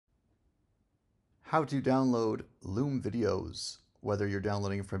How to download Loom videos, whether you're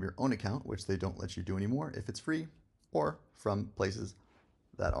downloading from your own account, which they don't let you do anymore if it's free, or from places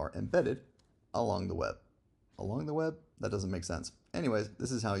that are embedded along the web. Along the web? That doesn't make sense. Anyways,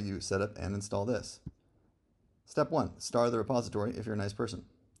 this is how you set up and install this. Step 1, star the repository if you're a nice person.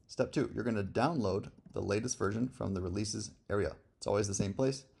 Step 2, you're going to download the latest version from the releases area. It's always the same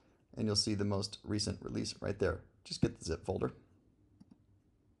place, and you'll see the most recent release right there. Just get the zip folder.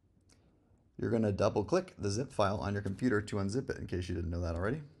 You're going to double click the zip file on your computer to unzip it, in case you didn't know that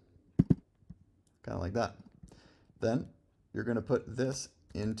already. Kind of like that. Then you're going to put this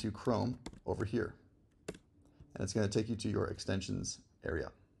into Chrome over here, and it's going to take you to your extensions area.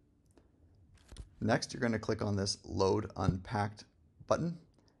 Next, you're going to click on this Load Unpacked button,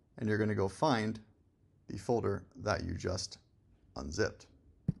 and you're going to go find the folder that you just unzipped.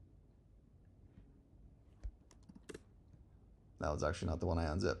 That was actually not the one I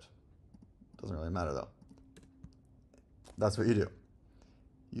unzipped. Doesn't really matter though. That's what you do.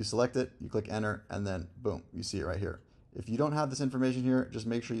 You select it, you click enter, and then boom, you see it right here. If you don't have this information here, just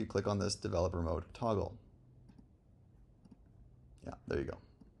make sure you click on this developer mode toggle. Yeah, there you go.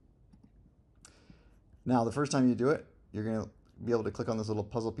 Now, the first time you do it, you're going to be able to click on this little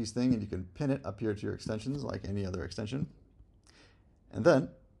puzzle piece thing, and you can pin it up here to your extensions like any other extension. And then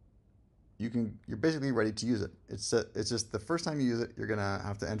you're basically ready to use it. It's just the first time you use it, you're going to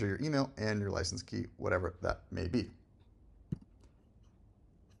have to enter your email and your license key, whatever that may be,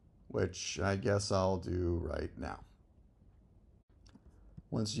 which I guess I'll do right now.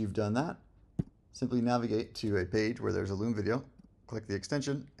 Once you've done that, simply navigate to a page where there's a Loom video, click the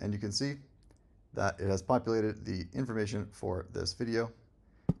extension, and you can see that it has populated the information for this video,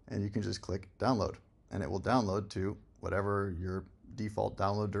 and you can just click download, and it will download to whatever your default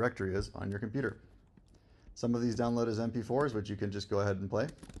download directory is on your computer. Some of these download as MP4s, which you can just go ahead and play.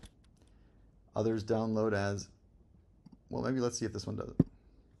 Others download as, well, maybe let's see if this one does it.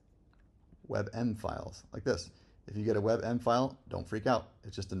 WebM files, like this. If you get a WebM file, don't freak out.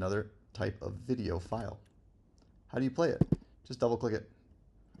 It's just another type of video file. How do you play it? Just double click it.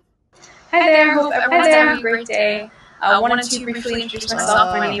 Hi there, hope everyone's having a great day. Wanted to briefly introduce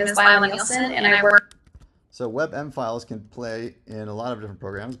myself. My name is Lila Nielsen, and I work. So WebM files can play in a lot of different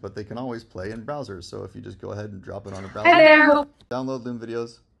programs, but they can always play in browsers. So if you just go ahead and drop it on a browser, Hi there, download Loom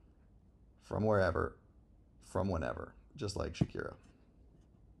videos from wherever, from whenever, just like Shakira.